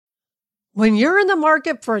When you're in the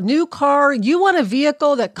market for a new car, you want a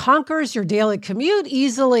vehicle that conquers your daily commute,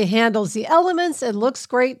 easily handles the elements, and looks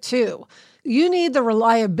great too. You need the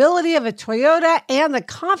reliability of a Toyota and the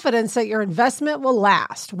confidence that your investment will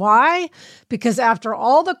last. Why? Because after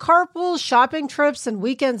all the carpools, shopping trips, and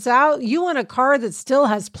weekends out, you want a car that still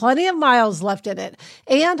has plenty of miles left in it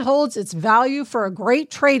and holds its value for a great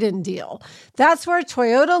trade-in deal. That's where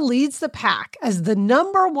Toyota leads the pack as the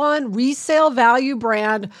 #1 resale value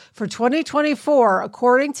brand for 2024,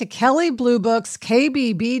 according to Kelley Blue Book's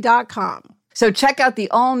KBB.com. So check out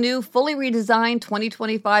the all-new, fully redesigned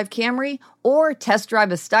 2025 Camry or test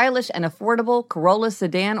drive a stylish and affordable Corolla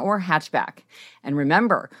sedan or hatchback. And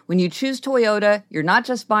remember, when you choose Toyota, you're not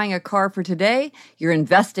just buying a car for today, you're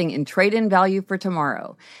investing in trade-in value for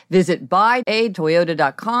tomorrow. Visit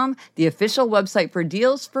buyatoyota.com, the official website for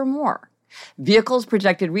deals, for more. Vehicles'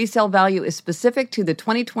 projected resale value is specific to the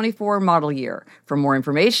 2024 model year. For more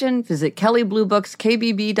information, visit Kelley Blue Book's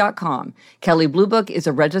KBB.com. Kelley Blue Book is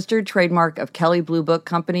a registered trademark of Kelley Blue Book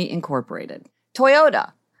Company, Incorporated.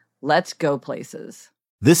 Toyota, let's go places.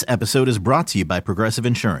 This episode is brought to you by Progressive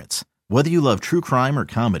Insurance. Whether you love true crime or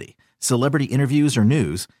comedy, celebrity interviews or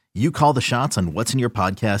news, you call the shots on what's in your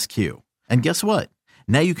podcast queue. And guess what?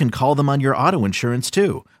 Now you can call them on your auto insurance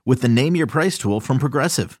too with the Name Your Price tool from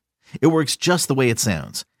Progressive. It works just the way it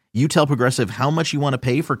sounds. You tell Progressive how much you want to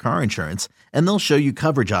pay for car insurance, and they'll show you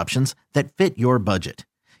coverage options that fit your budget.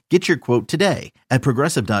 Get your quote today at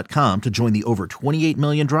Progressive.com to join the over 28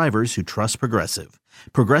 million drivers who trust Progressive.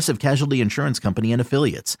 Progressive Casualty Insurance Company and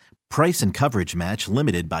Affiliates. Price and coverage match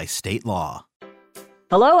limited by state law.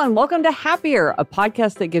 Hello and welcome to Happier, a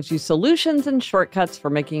podcast that gives you solutions and shortcuts for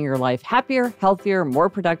making your life happier, healthier, more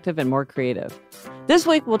productive, and more creative. This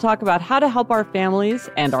week, we'll talk about how to help our families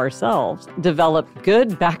and ourselves develop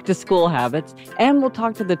good back-to-school habits, and we'll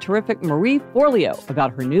talk to the terrific Marie Forleo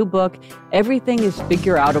about her new book, Everything is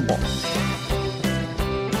Figure-Outable.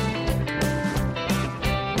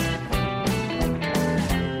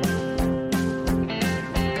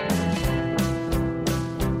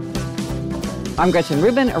 I'm Gretchen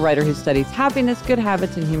Rubin, a writer who studies happiness, good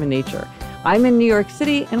habits, and human nature. I'm in New York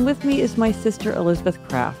City, and with me is my sister, Elizabeth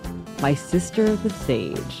Craft. My sister, the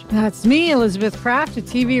Sage. That's me, Elizabeth Craft, a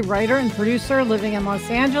TV writer and producer living in Los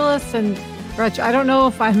Angeles. And Gretch, I don't know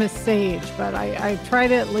if I'm a sage, but I try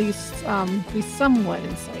to at least be somewhat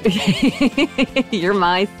insightful. You're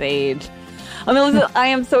my sage. Elizabeth, I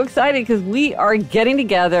am so excited because we are getting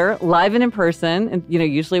together live and in person. And,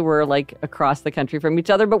 usually we're like across the country from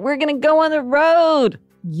each other, but we're going to go on the road.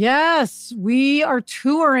 Yes, we are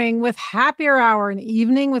touring with Happier Hour, an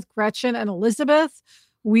evening with Gretchen and Elizabeth.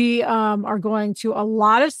 We are going to a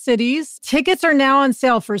lot of cities. Tickets are now on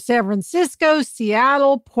sale for San Francisco,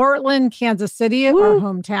 Seattle, Portland, Kansas City, our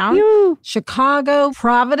hometown, Chicago,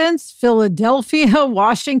 Providence, Philadelphia,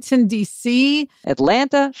 Washington, D.C.,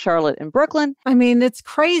 Atlanta, Charlotte, and Brooklyn. I mean, it's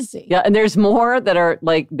crazy. Yeah, and there's more that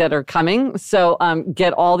are coming. So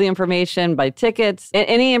get all the information, buy tickets. And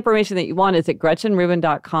any information that you want is at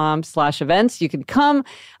GretchenRubin.com/events. You can come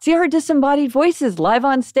see our disembodied voices live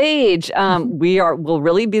on stage.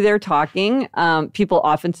 We'll really be there talking. People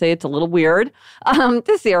often say it's a little weird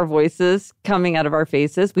to see our voices coming out of our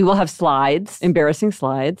faces. We will have slides, embarrassing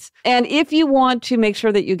slides. And if you want to make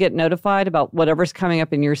sure that you get notified about whatever's coming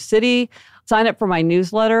up in your city, sign up for my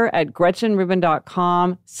newsletter at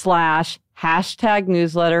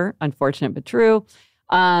GretchenRubin.com/#newsletter, unfortunate but true.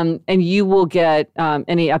 And you will get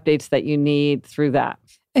any updates that you need through that.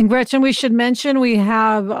 And Gretchen, we should mention we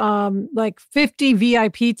have 50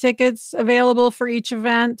 VIP tickets available for each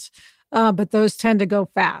event, but those tend to go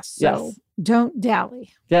fast. So Don't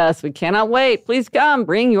dally. Yes, we cannot wait. Please come.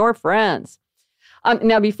 Bring your friends.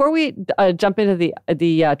 Now, before we jump into the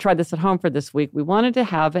Try This at Home for this week, we wanted to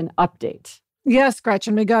have an update. Yes,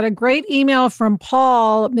 Gretchen, we got a great email from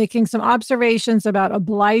Paul making some observations about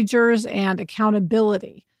obligers and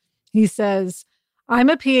accountability. He says, I'm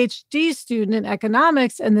a PhD student in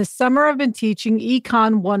economics, and this summer I've been teaching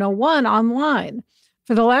Econ 101 online.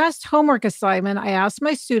 For the last homework assignment, I asked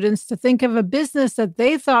my students to think of a business that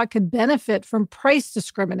they thought could benefit from price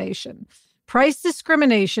discrimination. Price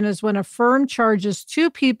discrimination is when a firm charges two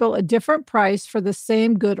people a different price for the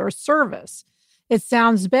same good or service. It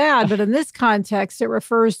sounds bad, but in this context, it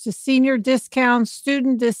refers to senior discounts,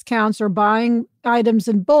 student discounts, or buying items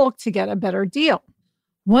in bulk to get a better deal.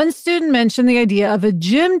 One student mentioned the idea of a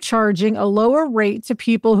gym charging a lower rate to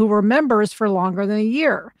people who were members for longer than a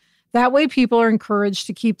year. That way, people are encouraged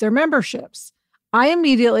to keep their memberships. I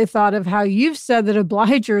immediately thought of how you've said that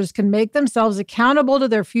obligers can make themselves accountable to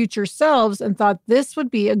their future selves and thought this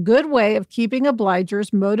would be a good way of keeping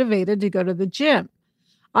obligers motivated to go to the gym.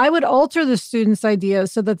 I would alter the students'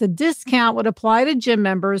 ideas so that the discount would apply to gym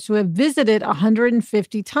members who have visited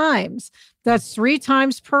 150 times. That's 3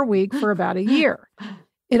 times per week for about a year.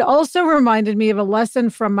 It also reminded me of a lesson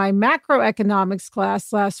from my macroeconomics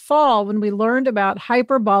class last fall when we learned about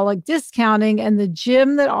hyperbolic discounting and the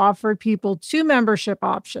gym that offered people 2 membership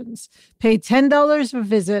options: pay $10 a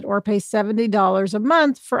visit or pay $70 a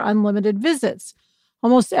month for unlimited visits.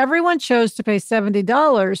 Almost everyone chose to pay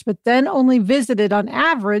 $70, but then only visited on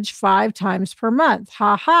average 5 times per month.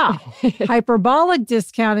 Ha ha. Hyperbolic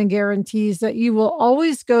discounting guarantees that you will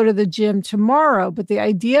always go to the gym tomorrow, but the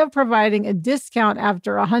idea of providing a discount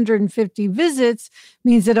after 150 visits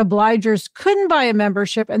means that obligers couldn't buy a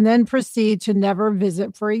membership and then proceed to never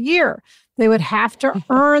visit for a year. They would have to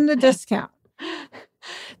earn the discount.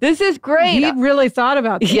 This is great. He really thought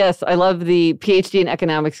about this. Yes, I love the PhD in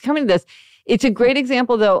economics coming to this. It's a great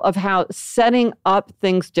example, though, of how setting up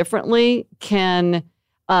things differently can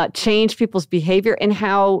change people's behavior and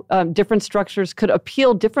how different structures could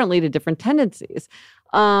appeal differently to different tendencies.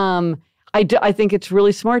 I think it's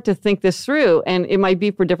really smart to think this through. And it might be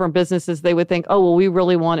for different businesses, they would think, oh, well, we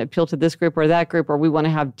really want to appeal to this group or that group, or we want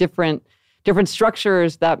to have different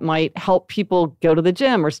structures that might help people go to the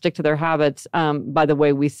gym or stick to their habits by the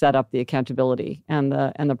way we set up the accountability and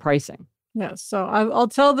the pricing. Yeah, so I'll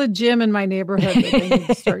tell the gym in my neighborhood that they need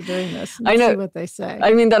to start doing this and see what they say.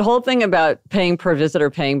 I mean, that whole thing about paying per visit or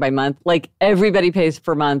paying by month, like everybody pays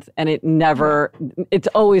per month and it's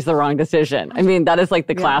always the wrong decision. I mean, that is like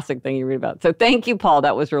the classic thing you read about. So thank you, Paul.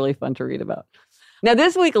 That was really fun to read about. Now,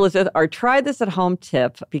 this week, Elizabeth, our try this at home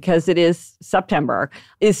tip, because it is September,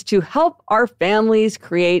 is to help our families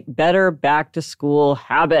create better back to school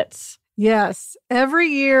habits. Yes, every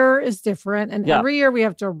year is different. And every year we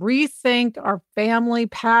have to rethink our family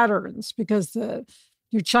patterns because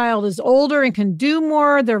your child is older and can do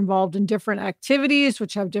more. They're involved in different activities,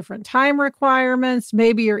 which have different time requirements.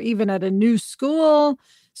 Maybe you're even at a new school.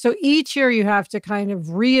 So each year you have to kind of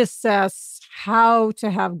reassess how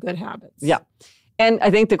to have good habits. Yeah. And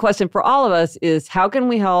I think the question for all of us is, how can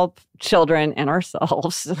we help children and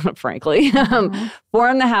ourselves, frankly,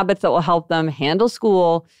 form the habits that will help them handle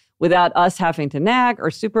school without us having to nag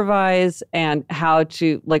or supervise, and how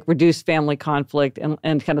to reduce family conflict and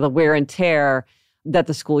kind of the wear and tear that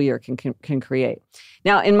the school year can create.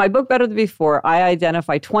 Now, in my book, Better Than Before, I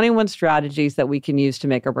identify 21 strategies that we can use to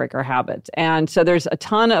make or break our habits. And so there's a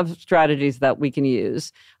ton of strategies that we can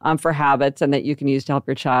use for habits and that you can use to help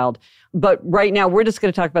your child. But right now, we're just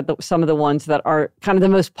going to talk about some of the ones that are kind of the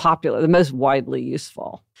most popular, the most widely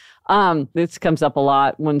useful. This comes up a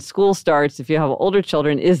lot when school starts, if you have older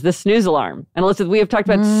children, is the snooze alarm. And Elizabeth, we have talked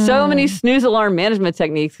about so many snooze alarm management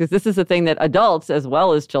techniques, because this is the thing that adults as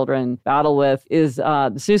well as children battle with, is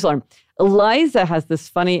the snooze alarm. Eliza has this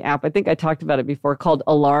funny app, I think I talked about it before, called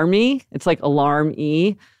Alarm-E. It's like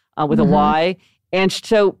Alarm-E with a Y. And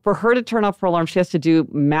so for her to turn off her alarm, she has to do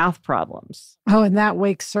math problems. Oh, and that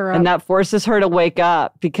wakes her up. And that forces her to wake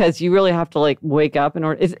up, because you really have to wake up in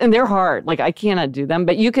order. And they're hard. I cannot do them,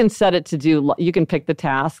 but you can set it to do, you can pick the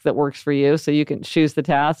task that works for you. So you can choose the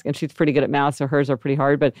task, and she's pretty good at math. So hers are pretty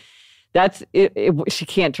hard, but that's it. She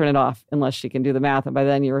can't turn it off unless she can do the math. And by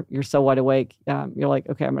then you're so wide awake. You're like,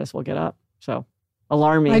 okay, I might as well get up. So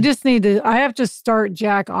Alarm-E. I have to start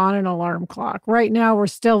Jack on an alarm clock. Right now, we're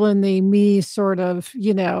still in the me sort of,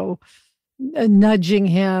 nudging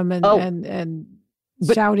him and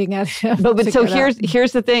shouting at him. But so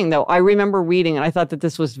here's the thing, though. I remember reading, and I thought that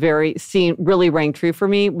this was really rang true for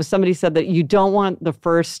me, was somebody said that you don't want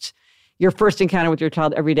your first encounter with your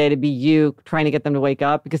child every day to be you trying to get them to wake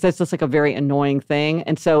up, because that's just a very annoying thing.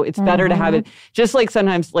 And so it's better to have it, just like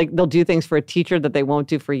sometimes they'll do things for a teacher that they won't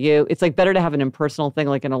do for you. It's better to have an impersonal thing,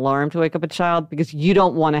 like an alarm to wake up a child, because you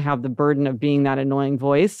don't want to have the burden of being that annoying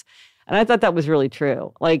voice. And I thought that was really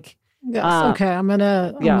true. Yes, okay, I'm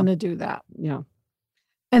gonna do that. Yeah.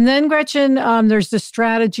 And then Gretchen, there's the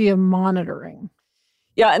strategy of monitoring.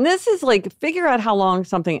 Yeah, and this is figure out how long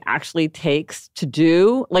something actually takes to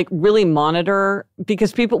do, really monitor,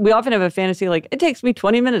 because we often have a fantasy it takes me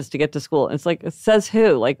 20 minutes to get to school. And it's it says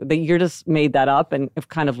who? You're just made that up and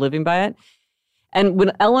kind of living by it. And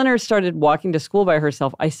when Eleanor started walking to school by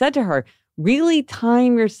herself, I said to her, really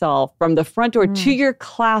time yourself from the front door to your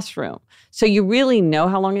classroom so you really know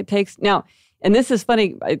how long it takes. Now, and this is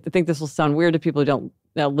funny, I think this will sound weird to people who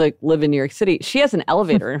don't live in New York City. She has an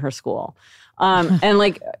elevator in her school. And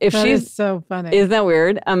if that she's is so funny, isn't that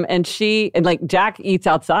weird? And Jack eats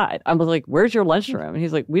outside. I was like, "Where's your lunchroom?" And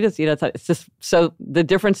he's like, "We just eat outside." It's just so the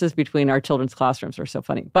differences between our children's classrooms are so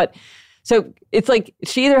funny. But So it's like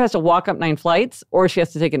she either has to walk up 9 flights or she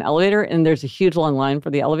has to take an elevator, and there's a huge long line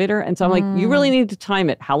for the elevator. And so I'm like, you really need to time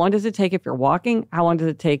it. How long does it take if you're walking? How long does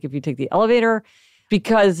it take if you take the elevator?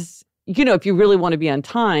 Because, if you really want to be on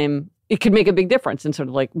time, it could make a big difference in sort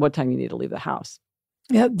of like what time you need to leave the house.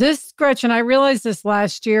 Yeah, Gretchen, I realized this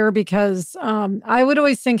last year because I would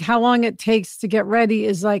always think how long it takes to get ready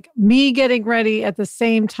is like me getting ready at the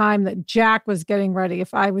same time that Jack was getting ready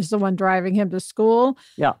if I was the one driving him to school.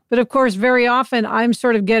 Yeah. But of course, very often I'm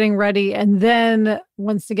sort of getting ready and then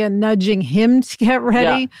once again, nudging him to get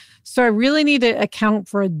ready. Yeah. So I really need to account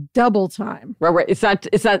for a double time. Right. It's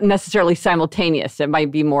not necessarily simultaneous. It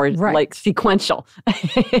might be more like sequential.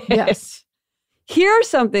 Yes. Here's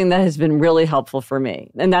something that has been really helpful for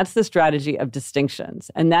me, and that's the strategy of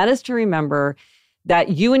distinctions. And that is to remember that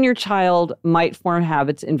you and your child might form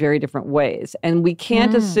habits in very different ways. And we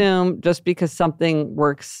can't assume just because something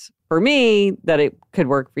works for me that it could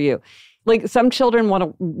work for you. Like some children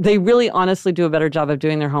they really honestly do a better job of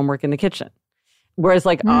doing their homework in the kitchen. Whereas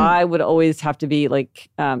I would always have to be in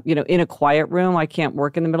a quiet room. I can't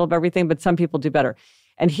work in the middle of everything, but some people do better.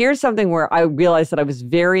 And here's something where I realized that I was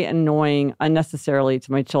very annoying unnecessarily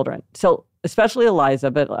to my children. So especially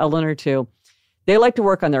Eliza, but Eleanor too, they like to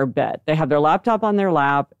work on their bed. They have their laptop on their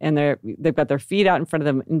lap and they've got their feet out in front of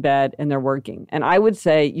them in bed and they're working. And I would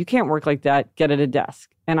say, you can't work like that, get at a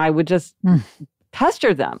desk. And I would just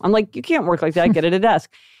pester them. I'm like, you can't work like that, get at a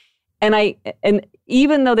desk. And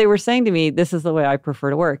even though they were saying to me, this is the way I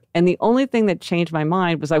prefer to work. And the only thing that changed my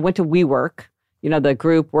mind was I went to WeWork, the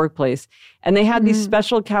group workplace. And they had these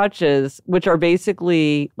special couches, which are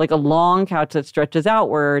basically like a long couch that stretches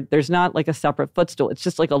outward. There's not like a separate footstool. It's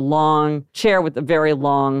just like a long chair with a very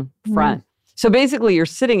long front. So basically you're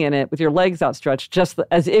sitting in it with your legs outstretched, just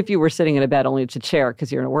as if you were sitting in a bed, only it's a chair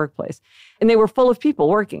because you're in a workplace. And they were full of people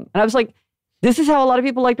working. And I was like, this is how a lot of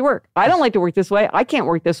people like to work. I don't like to work this way. I can't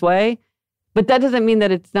work this way. But that doesn't mean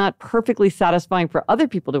that it's not perfectly satisfying for other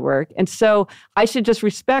people to work. And so I should just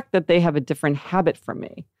respect that they have a different habit from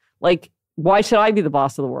me. Like, why should I be the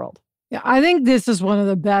boss of the world? Yeah, I think this is one of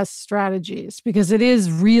the best strategies because it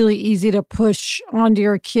is really easy to push onto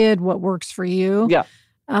your kid what works for you. Yeah.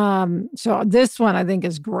 So this one I think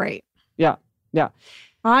is great. Yeah. Yeah.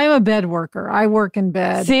 I'm a bed worker. I work in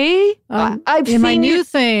bed. See? I've seen my new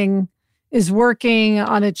thing is working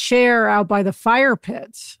on a chair out by the fire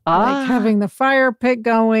pit. Like having the fire pit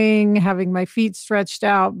going, having my feet stretched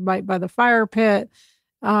out by the fire pit.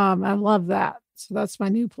 I love that. So that's my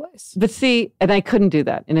new place. But see, and I couldn't do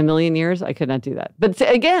that. In a million years, I could not do that. But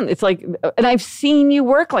again, it's like, and I've seen you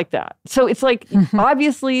work like that. So it's like,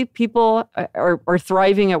 obviously people are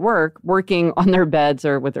thriving at work, working on their beds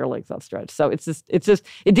or with their legs outstretched. So it's just,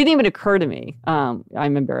 it didn't even occur to me.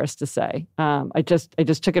 I'm embarrassed to say. I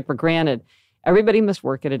just took it for granted. Everybody must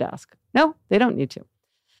work at a desk. No, they don't need to.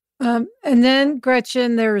 And then,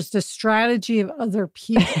 Gretchen, there's the strategy of other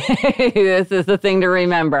people. This is the thing to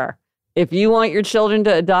remember. If you want your children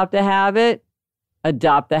to adopt the habit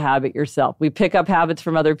yourself. We pick up habits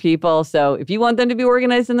from other people. So if you want them to be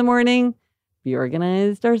organized in the morning, be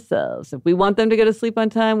organized ourselves. If we want them to go to sleep on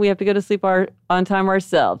time, we have to go to sleep on time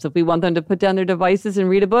ourselves. If we want them to put down their devices and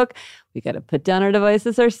read a book, we got to put down our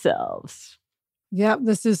devices ourselves. Yep,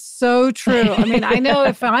 this is so true. I mean, I know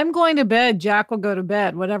if I'm going to bed, Jack will go to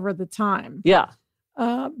bed, whatever the time. Yeah.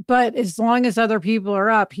 But as long as other people are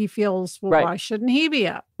up, he feels, well, why shouldn't he be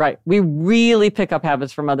up? Right. We really pick up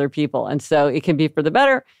habits from other people. And so it can be for the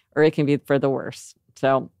better or it can be for the worse.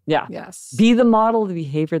 So, yeah. Yes. Be the model of the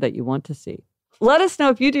behavior that you want to see. Let us know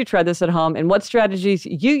if you do try this at home and what strategies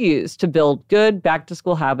you use to build good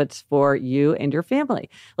back-to-school habits for you and your family.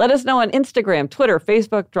 Let us know on Instagram, Twitter,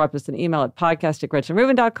 Facebook. Drop us an email at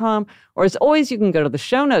podcast@GretchenRubin.com. Or as always, you can go to the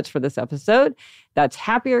show notes for this episode. That's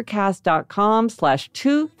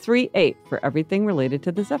happiercast.com/238 for everything related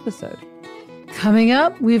to this episode. Coming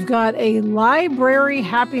up, we've got a library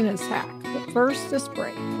happiness hack. But first, this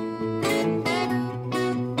break.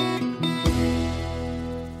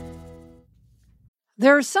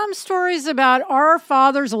 There are some stories about our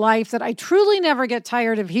father's life that I truly never get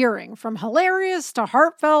tired of hearing. From hilarious to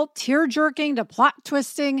heartfelt, tear-jerking to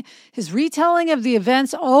plot-twisting, his retelling of the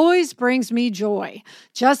events always brings me joy.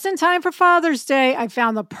 Just in time for Father's Day, I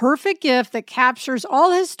found the perfect gift that captures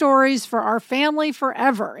all his stories for our family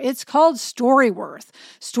forever. It's called Storyworth.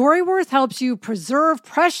 Storyworth helps you preserve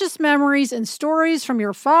precious memories and stories from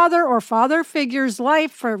your father or father figure's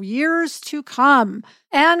life for years to come.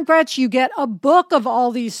 And Gretch, you get a book of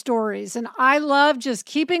all these stories. And I love just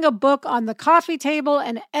keeping a book on the coffee table,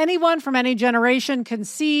 and anyone from any generation can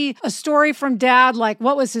see a story from Dad, like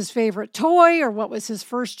what was his favorite toy or what was his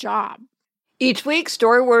first job. Each week,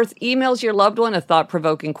 Storyworth emails your loved one a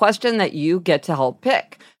thought-provoking question that you get to help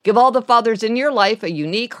pick. Give all the fathers in your life a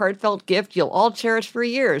unique, heartfelt gift you'll all cherish for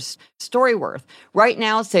years. Storyworth. Right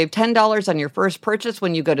now, save $10 on your first purchase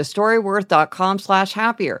when you go to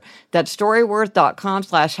storyworth.com/happier. That's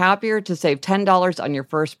storyworth.com/happier to save $10 on your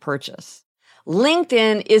first purchase.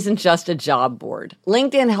 LinkedIn isn't just a job board.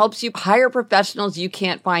 LinkedIn helps you hire professionals you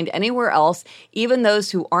can't find anywhere else, even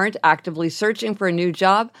those who aren't actively searching for a new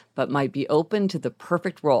job, but might be open to the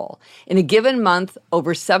perfect role. In a given month,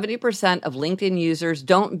 over 70% of LinkedIn users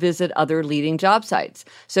don't visit other leading job sites.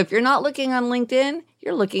 So if you're not looking on LinkedIn,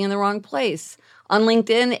 you're looking in the wrong place. On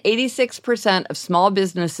LinkedIn, 86% of small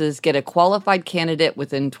businesses get a qualified candidate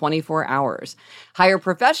within 24 hours. Hire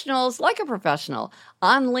professionals like a professional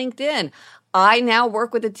on LinkedIn. I now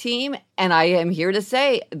work with a team, and I am here to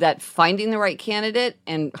say that finding the right candidate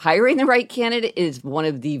and hiring the right candidate is one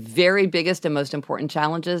of the very biggest and most important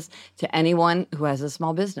challenges to anyone who has a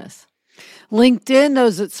small business. LinkedIn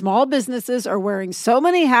knows that small businesses are wearing so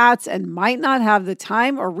many hats and might not have the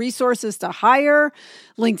time or resources to hire.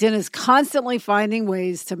 LinkedIn is constantly finding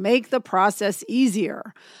ways to make the process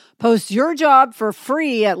easier. Post your job for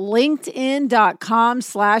free at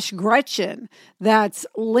linkedin.com/Gretchen. That's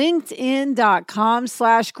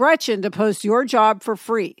linkedin.com/Gretchen to post your job for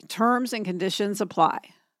free. Terms and conditions apply.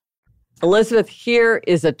 Elizabeth, here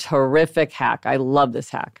is a terrific hack. I love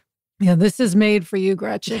this hack. Yeah, this is made for you,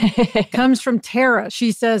 Gretchen. Comes from Tara.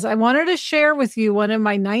 She says, I wanted to share with you one of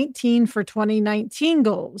my 19 for 2019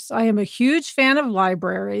 goals. I am a huge fan of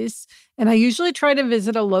libraries, and I usually try to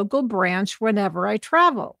visit a local branch whenever I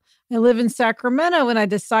travel. I live in Sacramento, and I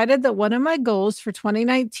decided that one of my goals for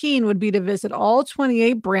 2019 would be to visit all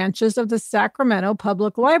 28 branches of the Sacramento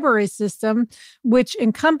Public Library System, which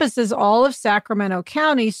encompasses all of Sacramento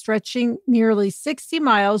County, stretching nearly 60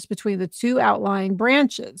 miles between the two outlying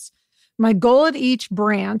branches. My goal at each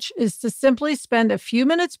branch is to simply spend a few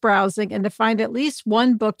minutes browsing and to find at least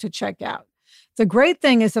one book to check out. The great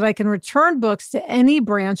thing is that I can return books to any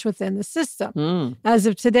branch within the system. As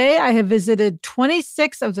of today, I have visited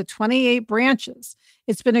 26 of the 28 branches.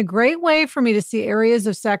 It's been a great way for me to see areas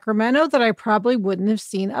of Sacramento that I probably wouldn't have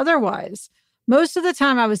seen otherwise. Most of the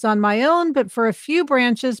time I was on my own, but for a few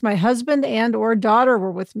branches, my husband and or daughter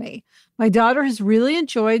were with me. My daughter has really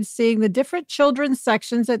enjoyed seeing the different children's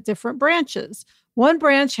sections at different branches. One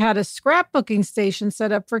branch had a scrapbooking station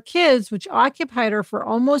set up for kids, which occupied her for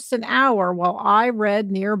almost an hour while I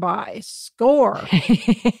read nearby. Score.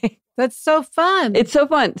 That's so fun. It's so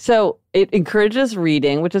fun. So it encourages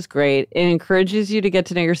reading, which is great. It encourages you to get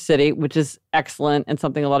to know your city, which is excellent and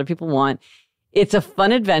something a lot of people want. It's a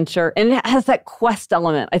fun adventure, and it has that quest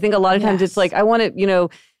element. I think a lot of times it's like, I want to,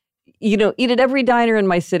 eat at every diner in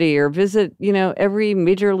my city or visit, every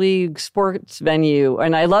major league sports venue.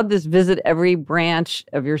 And I love this visit every branch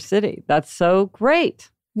of your city. That's so great.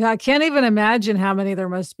 Yeah, I can't even imagine how many there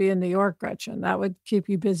must be in New York, Gretchen. That would keep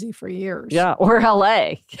you busy for years. Yeah, or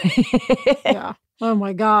LA. Yeah. Oh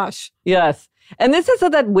my gosh. Yes. And this is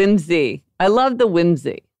that whimsy. I love the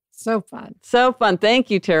whimsy. So fun. So fun. Thank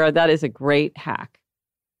you, Tara. That is a great hack.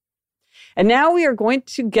 And now we are going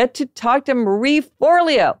to get to talk to Marie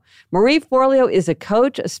Forleo. Marie Forleo is a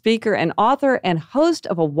coach, a speaker, an author, and host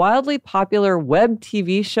of a wildly popular web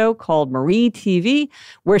TV show called Marie TV,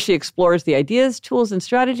 where she explores the ideas, tools, and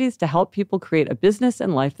strategies to help people create a business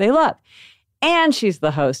and life they love. And she's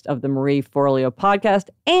the host of the Marie Forleo podcast,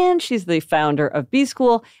 and she's the founder of B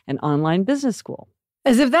School, an online business school.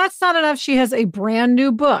 As if that's not enough, she has a brand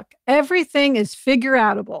new book, Everything is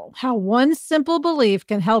Figure-Outable, How One Simple Belief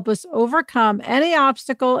Can Help Us Overcome Any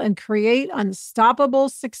Obstacle and Create Unstoppable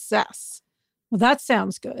Success. Well, that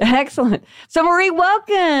sounds good. Excellent. So, Marie,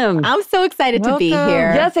 welcome. I'm so excited to be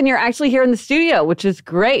here. Yes, and you're actually here in the studio, which is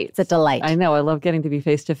great. It's a delight. I know. I love getting to be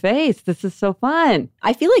face-to-face. This is so fun.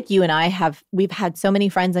 I feel like you and I we've had so many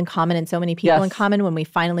friends in common and so many people in common. When we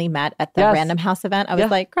finally met at the Random House event, I was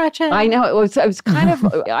like, Gretchen. I know. I was kind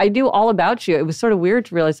of, I knew all about you. It was sort of weird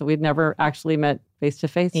to realize that we'd never actually met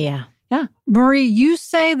face-to-face. Yeah. Yeah. Marie, you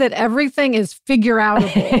say that everything is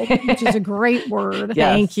figure-outable, which is a great word.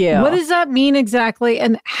 Yes. Thank you. What does that mean exactly,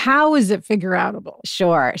 and how is it figure-outable?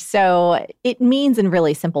 Sure. So it means in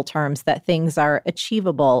really simple terms that things are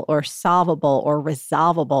achievable or solvable or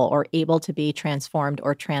resolvable or able to be transformed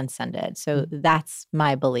or transcended. So that's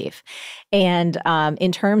my belief. And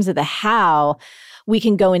in terms of the how, we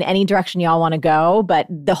can go in any direction y'all want to go, but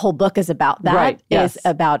the whole book is about that. Right. Yes. Is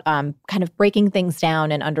about kind of breaking things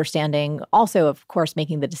down and understanding, also, of course,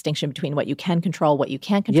 making the distinction between what you can control, what you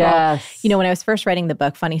can't control. Yes. When I was first writing the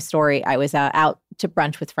book, funny story, I was out to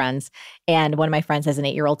brunch with friends, and one of my friends has an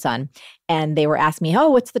 8-year-old son, and they were asking me, "Oh,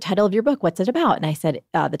 what's the title of your book? What's it about?" And I said,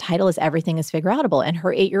 "The title is Everything is Figureoutable." And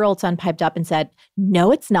her 8-year-old son piped up and said,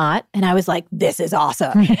 "No, it's not." And I was like, "This is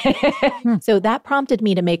awesome." So that prompted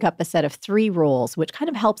me to make up a set of 3 rules, which kind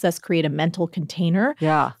of helps us create a mental container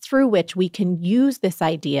through which we can use this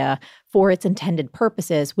idea for its intended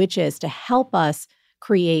purposes, which is to help us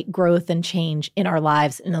create growth and change in our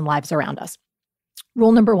lives and in the lives around us.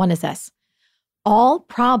 Rule number 1 is this: all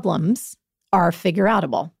problems are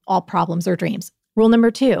figureoutable. All problems are dreams. Rule number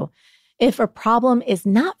 2, if a problem is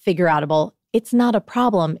not figureoutable, it's not a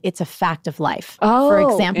problem, it's a fact of life. For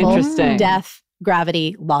example, death,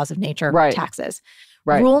 gravity, laws of nature, taxes.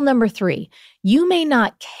 Rule number 3, you may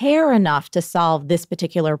not care enough to solve this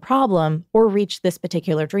particular problem or reach this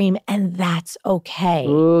particular dream, and that's okay.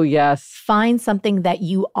 Oh, yes. Find something that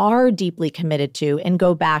you are deeply committed to and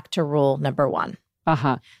go back to rule number 1.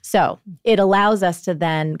 So it allows us to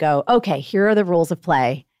then go, okay, here are the rules of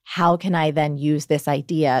play. How can I then use this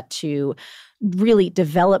idea to really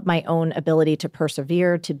develop my own ability to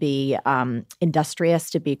persevere, to be industrious,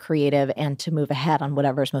 to be creative, and to move ahead on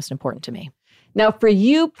whatever is most important to me? Now, for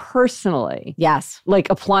you personally, yes, like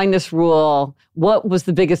applying this rule, what was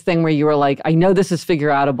the biggest thing where you were like, I know this is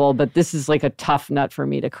figureoutable, but this is like a tough nut for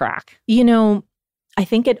me to crack? You know, I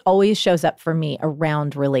think it always shows up for me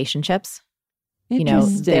around relationships.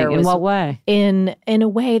 Interesting. In what way? In a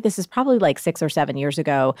way, this is probably like 6 or 7 years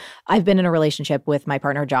ago. I've been in a relationship with my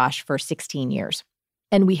partner, Josh, for 16 years.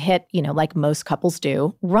 And we hit, like most couples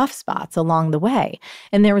do, rough spots along the way.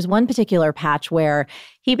 And there was one particular patch where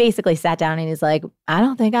he basically sat down and he's like, "I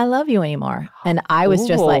don't think I love you anymore." And I was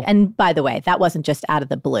just like, and by the way, that wasn't just out of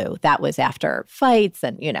the blue. That was after fights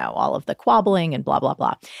and, all of the quabbling and blah, blah,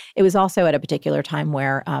 blah. It was also at a particular time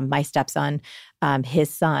where my stepson,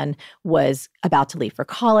 his son, was about to leave for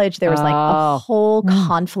college. There was like a whole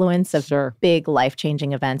confluence of big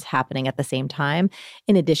life-changing events happening at the same time,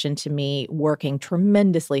 in addition to me working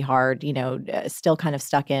tremendously hard, still kind of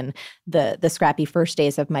stuck in the scrappy first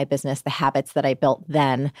days of my business, the habits that I built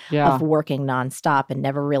then of working nonstop and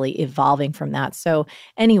never really evolving from that. So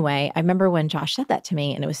anyway, I remember when Josh said that to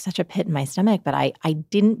me, and it was such a pit in my stomach, but I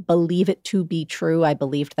didn't believe it to be true. I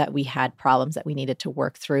believed that we had problems that we needed to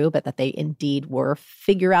work through, but that they indeed were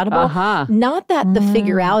figureoutable. Not that the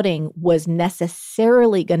figure outing was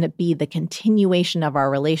necessarily going to be the continuation of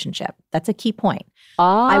our relationship. That's a key point.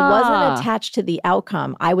 I wasn't attached to the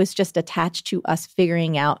outcome. I was just attached to us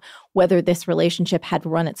figuring out whether this relationship had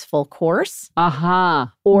run its full course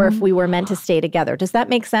or if we were meant to stay together. Does that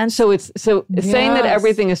make sense? So saying that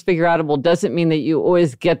everything is figureoutable doesn't mean that you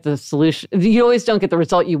always get the solution. You always don't get the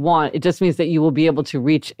result you want. It just means that you will be able to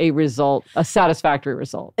reach a result, a satisfactory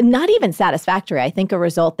result. Not even satisfactory. I think a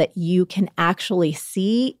result that you can actually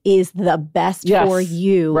see is the best for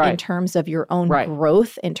you in terms of your own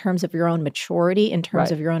growth, in terms of your own maturity, in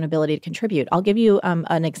terms of your own ability to contribute. I'll give you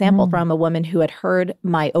an example from a woman who had heard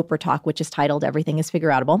my Oprah talk, which is titled Everything is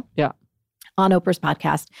Figureoutable. On Oprah's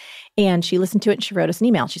podcast. And she listened to it and she wrote us an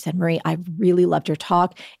email. She said, "Marie, I really loved your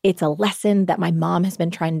talk. It's a lesson that my mom has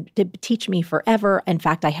been trying to teach me forever. In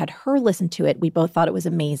fact, I had her listen to it. We both thought it was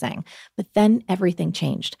amazing. But then everything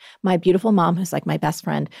changed. My beautiful mom, who's like my best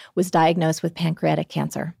friend, was diagnosed with pancreatic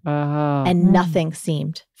cancer. And nothing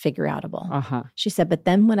seemed figureoutable." She said, "But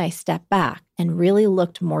then when I stepped back and really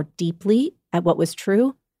looked more deeply at what was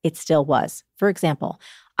true, it still was. For example,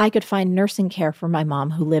 I could find nursing care for my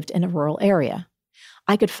mom who lived in a rural area.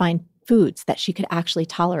 I could find foods that she could actually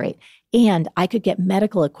tolerate. And I could get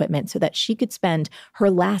medical equipment so that she could spend her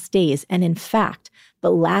last days, and in fact, the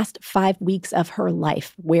last 5 weeks of her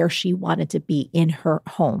life where she wanted to be in her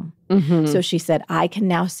home." So she said, "I can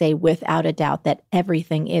now say without a doubt that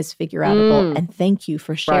everything is figureoutable. And thank you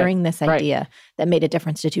for sharing this idea that made a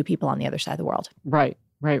difference to 2 people on the other side of the world." Right.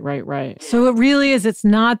 So it really is, it's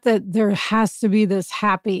not that there has to be this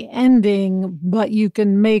happy ending, but you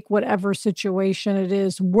can make whatever situation it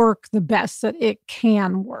is work the best that it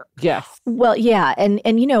can work. Yes. Well, yeah. And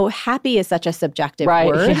happy is such a subjective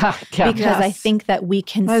word because I think that we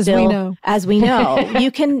can as we know,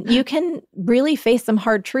 you can really face some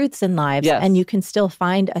hard truths in lives and you can still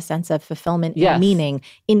find a sense of fulfillment and meaning,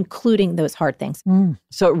 including those hard things.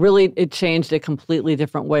 So it changed a completely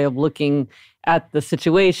different way of looking at the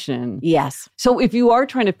situation. Yes. So if you are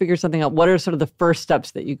trying to figure something out, what are sort of the first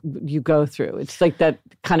steps that you go through? It's like that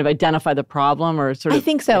kind of identify the problem or sort of... I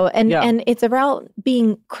think so. And it's about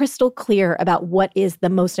being crystal clear about what is the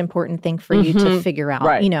most important thing for you to figure out.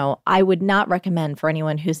 I would not recommend for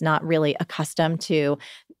anyone who's not really accustomed to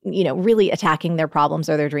really attacking their problems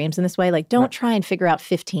or their dreams in this way. Like, don't try and figure out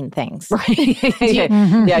 15 things. Right.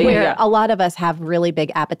 Where a lot of us have really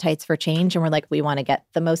big appetites for change, and we're like, we want to get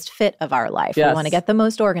the most fit of our life. Yes. We want to get the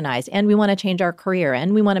most organized, and we want to change our career,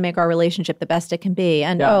 and we want to make our relationship the best it can be.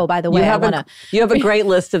 And oh, by the way, you have a great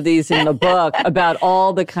list of these in the book about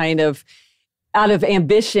all the kind of, out of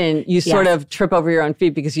ambition, you sort of trip over your own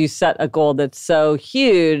feet because you set a goal that's so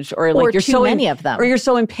huge, or like you're so many of them, or you're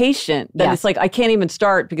so impatient that it's like, I can't even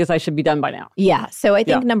start because I should be done by now. Yeah. So I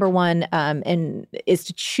think number one is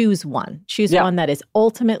to choose one. Choose one that is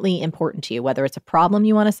ultimately important to you, whether it's a problem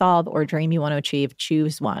you want to solve or a dream you want to achieve.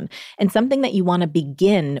 Choose one, and something that you want to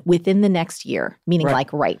begin within the next year, meaning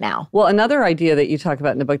like right now. Well, another idea that you talk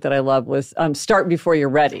about in the book that I love was start before you're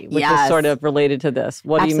ready, which is sort of related to this.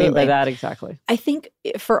 What do you mean by that exactly? I think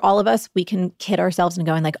for all of us, we can kid ourselves and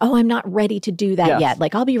going like, oh, I'm not ready to do that yet.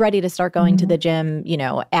 Like, I'll be ready to start going to the gym,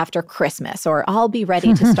 after Christmas, or I'll be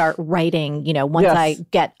ready to start writing, once I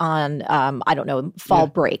get on, fall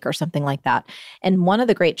break or something like that. And one of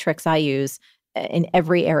the great tricks I use in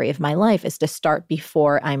every area of my life is to start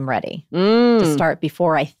before I'm ready, to start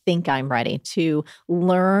before I think I'm ready, to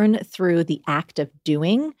learn through the act of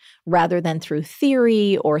doing rather than through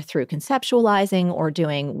theory or through conceptualizing or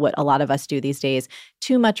doing what a lot of us do these days,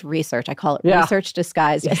 too much research. I call it research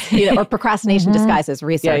disguised, or procrastination disguised as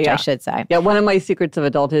research, I should say. Yeah, one of my secrets of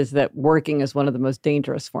adulthood is that working is one of the most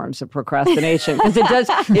dangerous forms of procrastination because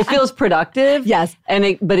it feels productive. Yes.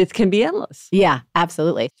 But it can be endless. Yeah,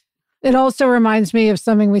 absolutely. It also reminds me of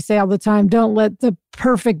something we say all the time. Don't let the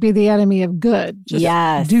perfect be the enemy of good.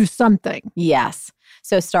 Just do something. Yes.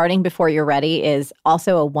 So starting before you're ready is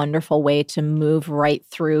also a wonderful way to move right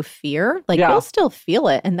through fear. Like you'll still feel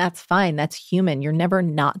it, and that's fine. That's human. You're never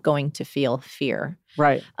not going to feel fear.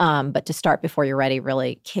 Right. But to start before you're ready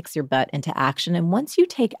really kicks your butt into action. And once you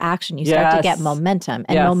take action, you start to get momentum.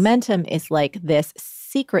 And momentum is like this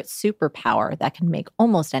secret superpower that can make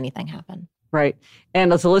almost anything happen. Right.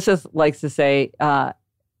 And as Alicia likes to say,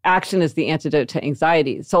 action is the antidote to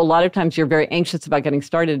anxiety. So a lot of times you're very anxious about getting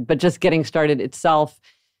started, but just getting started itself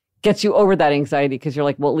gets you over that anxiety because you're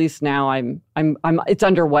like, well, at least now it's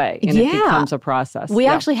underway and it becomes a process. We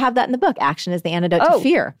actually have that in the book. Action is the antidote to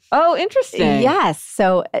fear. Oh, interesting. Yes.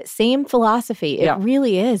 So same philosophy. It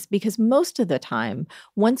really is, because most of the time,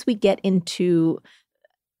 once we get into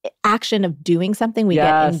action of doing something, we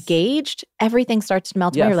get engaged, everything starts to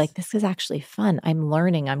melt away. You're like, this is actually fun. I'm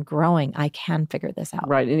learning, I'm growing, I can figure this out.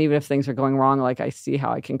 Right. And even if things are going wrong, like I see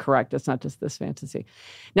how I can correct. It's not just this fantasy.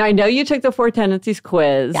 Now, I know you took the 4 Tendencies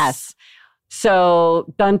quiz. Yes.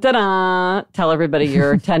 So, dun-da-da, tell everybody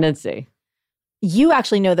your tendency. You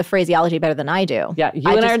actually know the phraseology better than I do. Yeah, you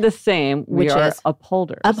and I are the same. We are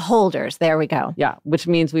upholders. Upholders. There we go. Yeah, which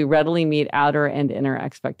means we readily meet outer and inner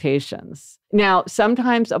expectations. Now,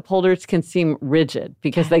 sometimes upholders can seem rigid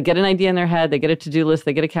because they get an idea in their head, they get a to-do list,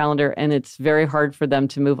 they get a calendar, and it's very hard for them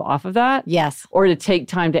to move off of that. Yes. Or to take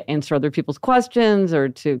time to answer other people's questions or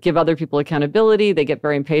to give other people accountability. They get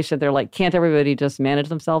very impatient. They're like, can't everybody just manage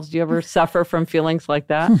themselves? Do you ever suffer from feelings like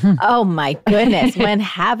that? Oh, my goodness. When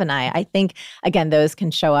haven't I? I think, again, those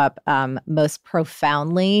can show up most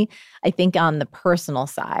profoundly, I think, on the personal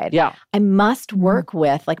side. Yeah. I must work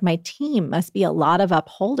with, like, my team must be a lot of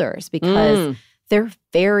upholders because they're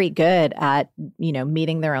very good at,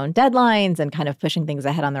 meeting their own deadlines and kind of pushing things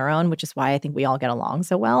ahead on their own, which is why I think we all get along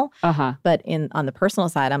so well. But on the personal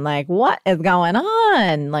side, I'm like, what is going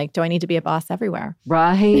on? Like, do I need to be a boss everywhere?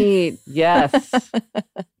 Right. Yes.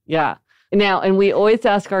 Yeah. Now, and we always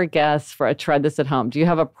ask our guests for a try this at home. Do you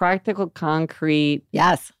have a practical, concrete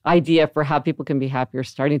idea for how people can be happier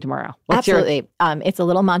starting tomorrow? Absolutely. It's a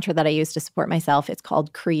little mantra that I use to support myself. It's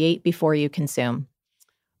called create before you consume.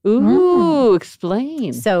 Ooh,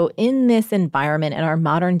 explain. So in this environment, in our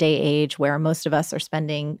modern day age where most of us are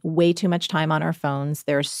spending way too much time on our phones,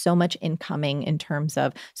 there's so much incoming in terms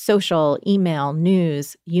of social, email,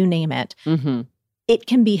 news, you name it. It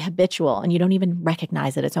can be habitual and you don't even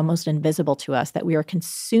recognize it. It's almost invisible to us that we are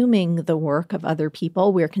consuming the work of other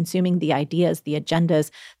people. We're consuming the ideas, the agendas,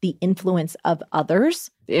 the influence of others.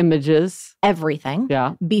 The images. Everything.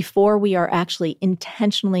 Yeah. Before we are actually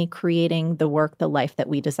intentionally creating the work, the life that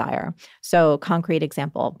we desire. So concrete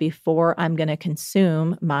example, before I'm going to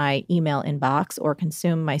consume my email inbox or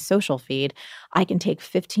consume my social feed, I can take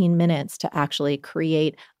 15 minutes to actually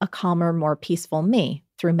create a calmer, more peaceful me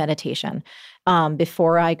through meditation.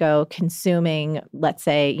 Before I go consuming, let's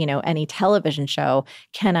say, any television show,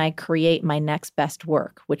 can I create my next best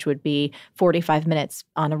work, which would be 45 minutes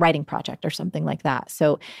on a writing project or something like that? So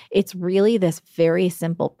So it's really this very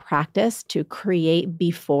simple practice to create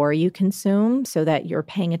before you consume so that you're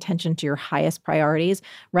paying attention to your highest priorities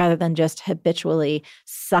rather than just habitually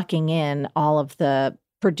sucking in all of the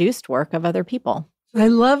produced work of other people. I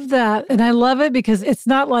love that. And I love it because it's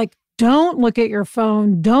not like, don't look at your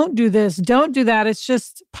phone, don't do this, don't do that. It's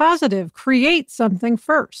just positive. Create something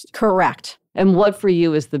first. Correct. And what for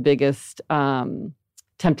you is the biggest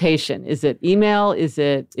temptation? Is it email? Is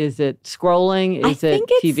it scrolling? Is it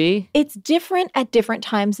TV? It's different at different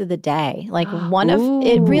times of the day. Like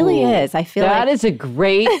it really is. I feel that is a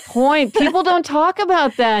great point. People don't talk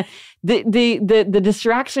about that. The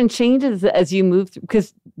distraction changes as you move through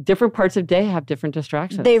because different parts of day have different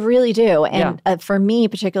distractions. They really do. And for me,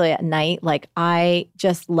 particularly at night, like I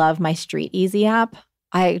just love my Street Easy app.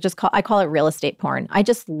 I call it real estate porn. I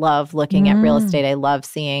just love looking at real estate. I love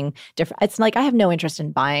seeing different. It's like I have no interest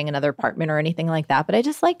in buying another apartment or anything like that, but I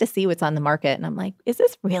just like to see what's on the market. And I'm like, is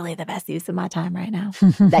this really the best use of my time right now?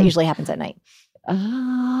 That usually happens at night.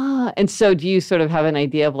 And so do you sort of have an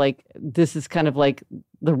idea of like, this is kind of like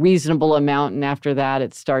the reasonable amount, and after that,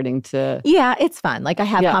 it's starting to... Yeah, it's fun. Like I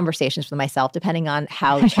have conversations with myself depending on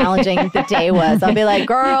how challenging the day was. I'll be like,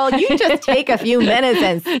 girl, you just take a few minutes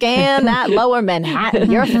and scan that lower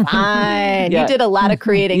Manhattan. You're fine. You did a lot of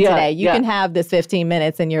creating today. You can have this 15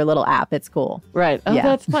 minutes in your little app. It's cool. Right. Oh,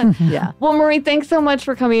 that's fun. Well, Marie, thanks so much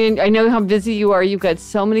for coming in. I know how busy you are. You've got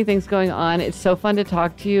so many things going on. It's so fun to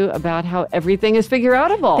talk to you about how everything is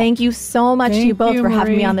figure-outable. Thank you so much to you both for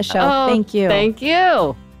having me on the show. Thank you. Thank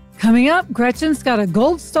you. Coming up, Gretchen's got a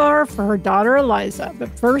gold star for her daughter Eliza. But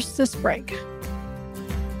first, this break.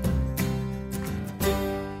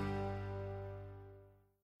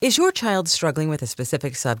 Is your child struggling with a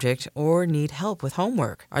specific subject or need help with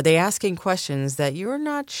homework? Are they asking questions that you're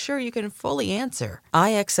not sure you can fully answer?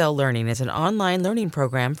 IXL Learning is an online learning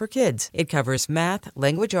program for kids. It covers math,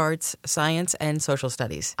 language arts, science, and social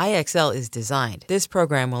studies. IXL is designed. This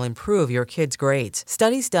program will improve your kids' grades.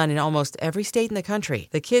 Studies done in almost every state in the country.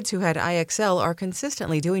 The kids who had IXL are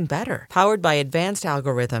consistently doing better. Powered by advanced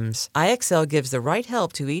algorithms, IXL gives the right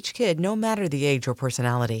help to each kid no matter the age or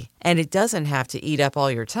personality. And it doesn't have to eat up all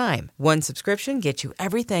your time. One subscription gets you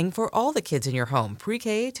everything for all the kids in your home,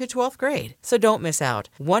 pre-K to 12th grade. So don't miss out.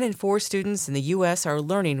 1 in 4 students in the U.S. are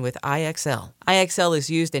learning with IXL. IXL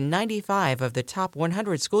is used in 95 of the top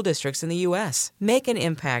 100 school districts in the U.S. Make an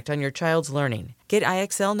impact on your child's learning. Get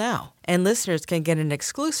IXL now. And listeners can get an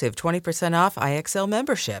exclusive 20% off IXL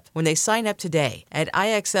membership when they sign up today at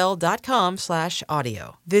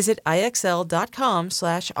IXL.com/audio. Visit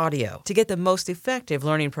IXL.com/audio to get the most effective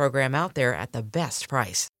learning program out there at the best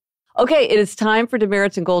price. Okay, it is time for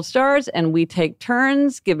demerits and gold stars, and we take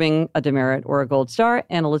turns giving a demerit or a gold star.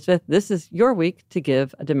 And Elizabeth, this is your week to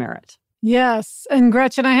give a demerit. Yes. And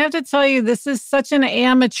Gretchen, I have to tell you, this is such an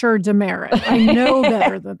amateur demerit. I know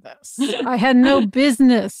better than this. I had no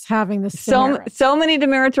business having this demerit. So many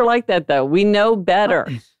demerits are like that, though. We know better.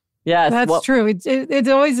 Yes. That's true. It's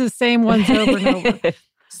always the same ones over and over.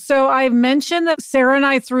 So I mentioned that Sarah and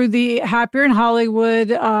I threw the Happier in Hollywood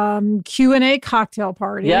Q&A cocktail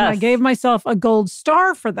party. Yes. And I gave myself a gold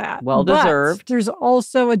star for that. Well deserved. But there's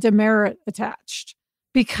also a demerit attached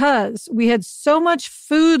because we had so much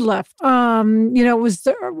food left. It was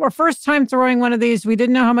our first time throwing one of these. We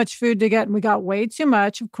didn't know how much food to get, and we got way too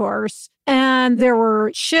much, of course. And there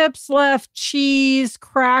were chips left, cheese,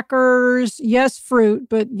 crackers, yes, fruit,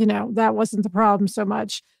 but, that wasn't the problem so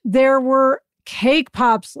much. There were cake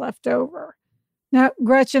pops left over. Now,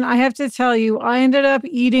 Gretchen, I have to tell you, I ended up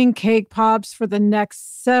eating cake pops for the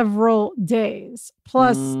next several days,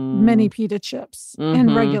 plus mini pita chips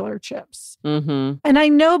and regular chips. And I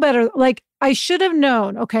know better. Like, I should have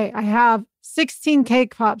known, okay, I have 16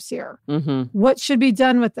 cake pops here. What should be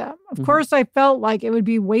done with them? Of course, I felt like it would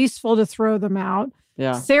be wasteful to throw them out.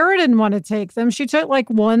 Yeah. Sarah didn't want to take them. She took like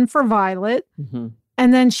one for Violet.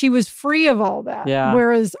 And then she was free of all that. Yeah.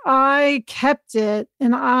 Whereas I kept it,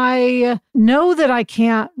 and I know that I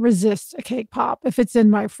can't resist a cake pop if it's in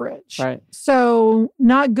my fridge. Right. So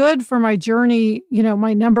not good for my journey.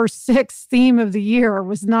 My number 6 theme of the year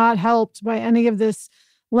was not helped by any of this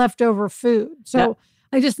leftover food. So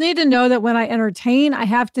I just need to know that when I entertain, I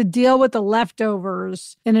have to deal with the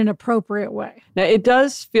leftovers in an appropriate way. Now, it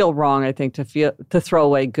does feel wrong, I think, to throw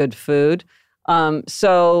away good food.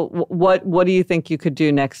 So what do you think you could do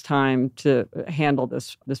next time to handle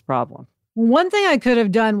this problem? One thing I could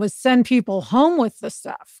have done was send people home with the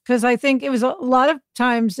stuff, because I think it was a lot of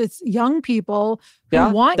times it's young people who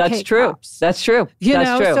want cake pops. That's true. That's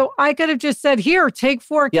true. So I could have just said, here, take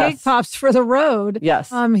 4 cake pops for the road. Yes.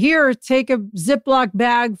 Here, take a Ziploc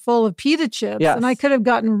bag full of pita chips. Yes. And I could have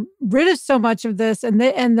gotten rid of so much of this, and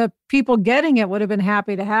the people getting it would have been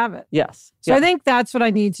happy to have it. Yes. So I think that's what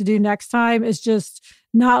I need to do next time, is just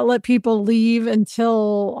not let people leave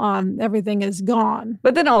until everything is gone.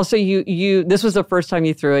 But then also you this was the first time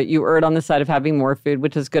you threw it. You erred on the side of having more food,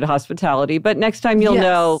 which is good hospitality. But next time you'll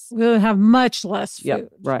know. We'll have much less food. Yep,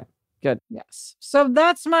 right. Good. Yes. So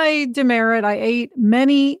that's my demerit. I ate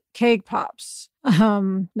many cake pops.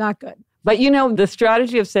 Not good. But the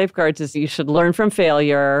strategy of safeguards is you should learn from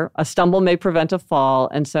failure. A stumble may prevent a fall.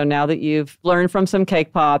 And so now that you've learned from some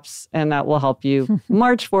cake pops, and that will help you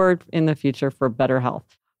march forward in the future for better health.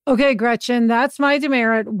 Okay, Gretchen, that's my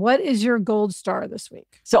demerit. What is your gold star this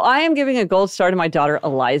week? So I am giving a gold star to my daughter,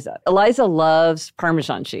 Eliza. Eliza loves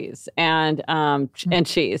Parmesan cheese and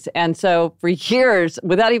cheese. And so for years,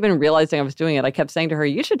 without even realizing I was doing it, I kept saying to her,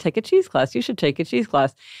 you should take a cheese class. You should take a cheese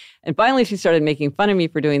class. And finally, she started making fun of me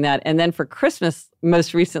for doing that. And then for Christmas,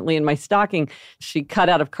 most recently in my stocking, she cut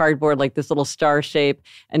out of cardboard like this little star shape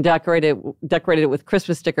and decorated it with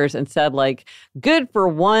Christmas stickers and said, like, good for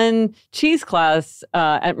one cheese class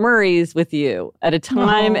at Murray's with you at a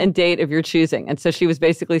time and date of your choosing. And so she was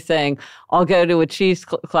basically saying, I'll go to a cheese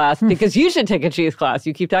class because you should take a cheese class.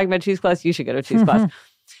 You keep talking about cheese class, you should go to a cheese class.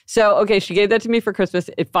 So, okay, she gave that to me for Christmas.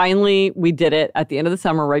 We did it at the end of the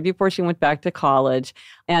summer, right before she went back to college.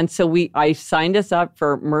 And so I signed us up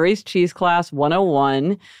for Murray's Cheese Class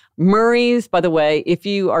 101. Murray's, by the way, if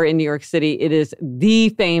you are in New York City, it is the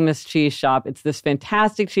famous cheese shop. It's this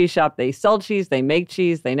fantastic cheese shop. They sell cheese, they make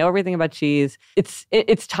cheese, they know everything about cheese. It's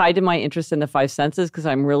tied to my interest in the 5 senses because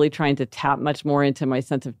I'm really trying to tap much more into my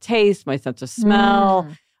sense of taste, my sense of smell,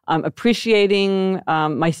 appreciating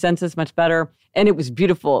my senses much better. And it was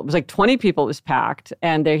beautiful. It was like 20 people. It was packed.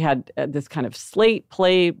 And they had this kind of slate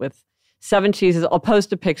plate with 7 cheeses. I'll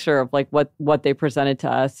post a picture of like what they presented to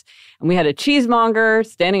us. And we had a cheesemonger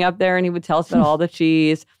standing up there and he would tell us about all the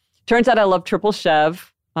cheese. Turns out I love triple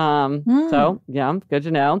chev. So yeah, good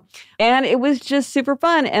to know. And it was just super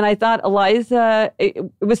fun. And I thought Eliza, it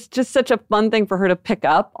was just such a fun thing for her to pick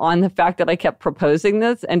up on the fact that I kept proposing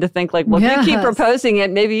this and to think like, well, if you keep proposing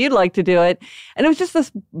it, maybe you'd like to do it. And it was just this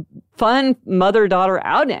fun mother-daughter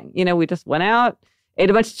outing. We just went out, ate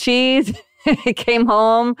a bunch of cheese, came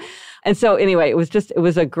home. And so anyway, it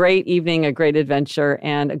was a great evening, a great adventure,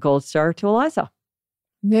 and a gold star to Eliza.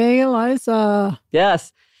 Yay, Eliza.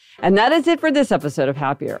 Yes. And that is it for this episode of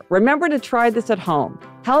Happier. Remember to try this at home.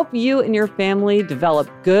 Help you and your family develop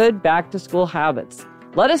good back-to-school habits.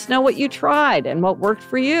 Let us know what you tried and what worked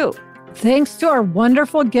for you. Thanks to our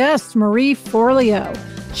wonderful guest, Marie Forleo.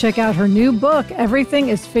 Check out her new book, Everything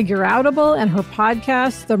is Figureoutable, and her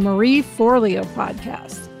podcast, The Marie Forleo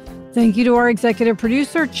Podcast. Thank you to our executive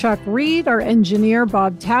producer, Chuck Reed, our engineer,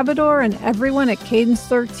 Bob Tabador, and everyone at Cadence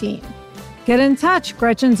 13. Get in touch.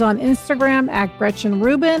 Gretchen's on Instagram at Gretchen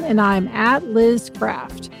Rubin, and I'm at Liz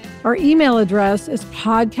Craft. Our email address is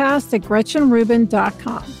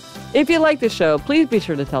podcast@GretchenRubin.com. If you like the show, please be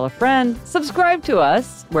sure to tell a friend. Subscribe to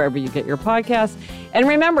us wherever you get your podcasts. And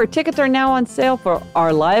remember, tickets are now on sale for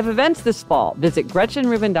our live events this fall. Visit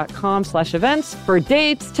GretchenRubin.com/events for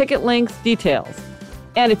dates, ticket links, details.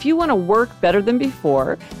 And if you want to work better than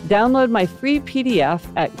before, download my free PDF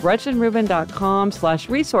at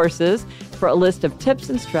GretchenRubin.com/resources for a list of tips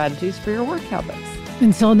and strategies for your work habits.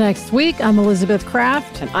 Until next week, I'm Elizabeth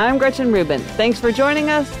Craft. And I'm Gretchen Rubin. Thanks for joining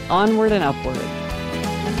us. Onward and upward.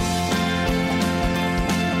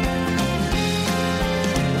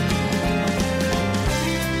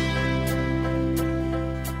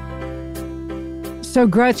 So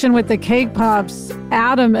Gretchen, with the cake pops,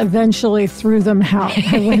 Adam eventually threw them out.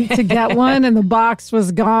 I went to get one and the box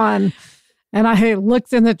was gone. And I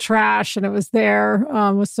looked in the trash and it was there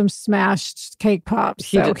with some smashed cake pops.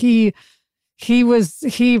 So he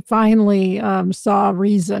finally saw a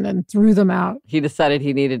reason and threw them out. He decided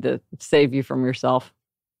he needed to save you from yourself.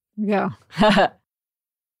 Yeah.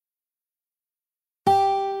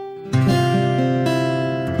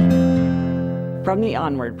 From the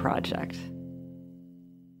Onward Project.